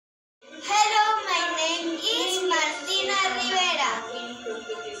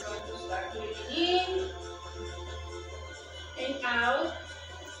Start breathing in and out.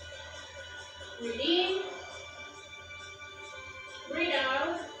 Breathe in, breathe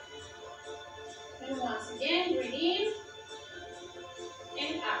out. And once again, breathe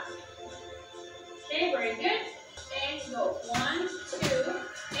in and out. Okay, very good. And go 1, 2,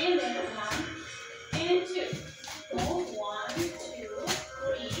 and then 1 and 2. Go 1, 2,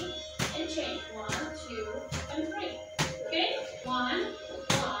 3, and change 1, 2, and 3. Okay, 1,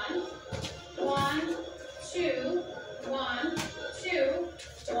 1, 1, 2, 1, 2,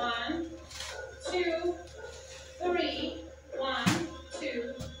 1, 2, 3, 1,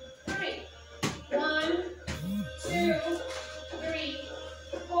 2, 3. 1, 2, 3,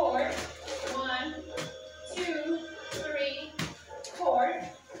 4. 1, 2, 3, 4.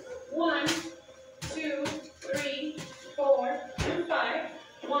 1, 2, 3, 4, and 5.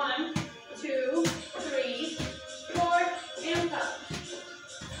 1, 2, 3, 4, and 5.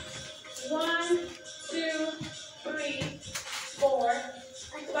 1, 2, 3, 4,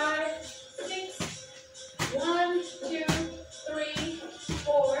 5, 6. 1, 2, 3,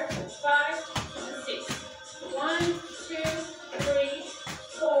 4, 5, and 6. 1, 2, 3,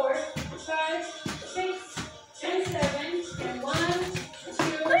 4, 5, 6, and 7. And 1,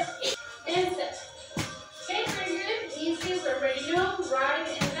 2, and 7. Okay, very good. Easy. We already know right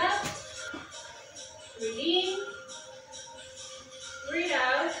and left. Breathe in, breathe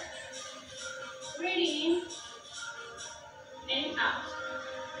out, breathe in, and out.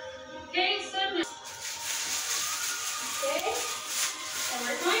 Okay, so now. Okay, and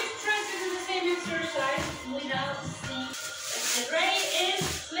we're going to try to do the same exercise without seeing. Let's get ready and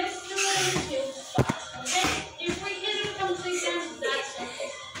let's do it until 5. Okay, if we didn't complete them, that's okay.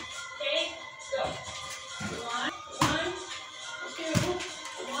 Okay, go. 1, 1, 2,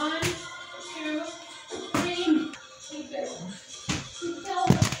 1, 2, 3. Keep going. Keep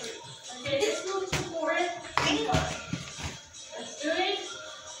going. Okay, let's move to 4 and 5. Let's do it.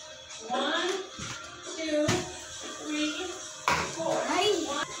 1, 2, 3, 4.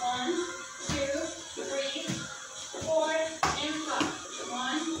 1, 2, 3, 4, and 5.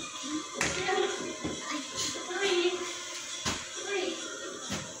 1, 2, 3,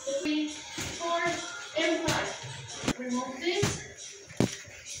 3, 4, and 5. Remove this.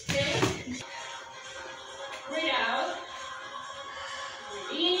 Okay. Breathe out.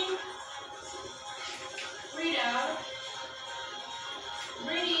 Breathe in. Breathe out.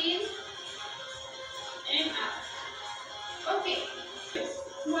 Breathe in. And out. Okay.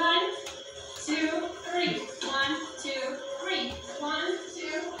 1, 2, 3. 1, 2, 3. 1,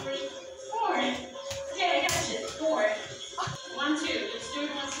 2, 3, 4. Okay, I got you. 4. 1, 2. Let's do it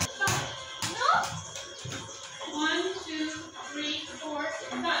once. 5. No. 1, 2, 3, 4,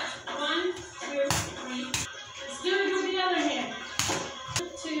 and 5. 1, 2, 3. Let's do it with the other hand. 1,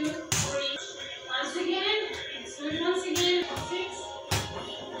 2, 3. Once again. Let's do it once again. 6.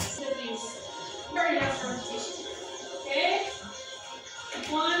 So these. Very last repetition. Okay.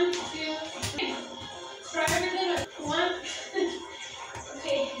 1, 2, 3. Try with it. 1.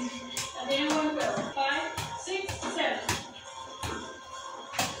 Okay. And then 1 go. 5, 6, 7.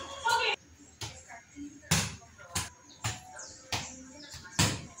 Okay.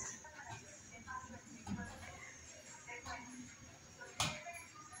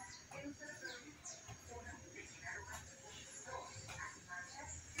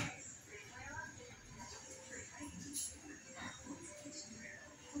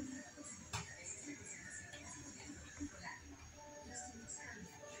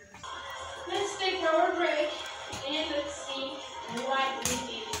 Let's take our break and let's see what we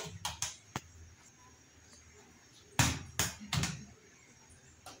did.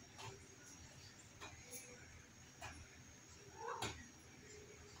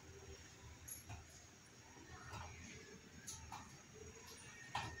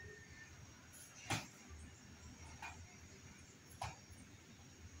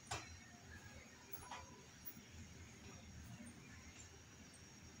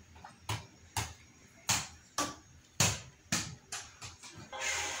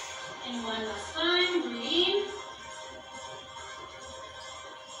 And one last time, breathe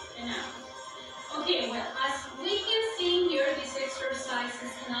in and out. Okay, well, as we can see here, this exercise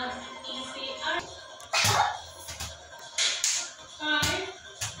is not easy. 5,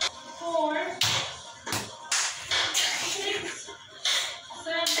 4, 6,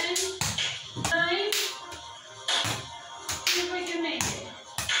 7, 9. See if we can make it.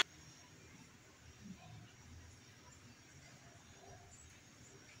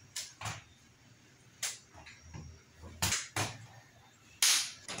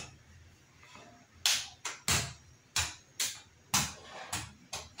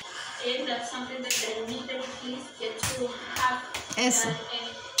 again, that's something that I need that you please get to have Eso. that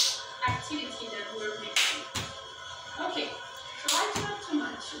activity that we're making. Okay, so I talked too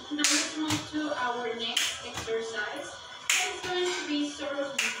much. Now let's move to our next exercise. It's going to be sort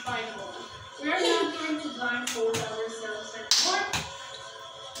of blindfold. We are not going to blindfold ourselves anymore.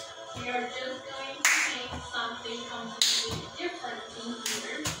 We are just going to make something completely different in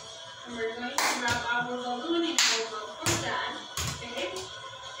here. And we're going to grab our balloon and hold up for that. Okay?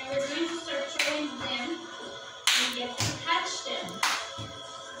 And we're going to start throwing them and get to catch them.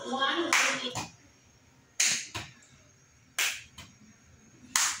 One will be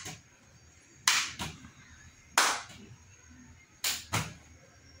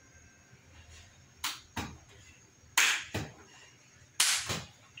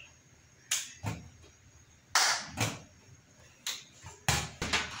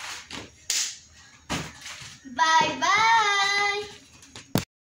Bye bye.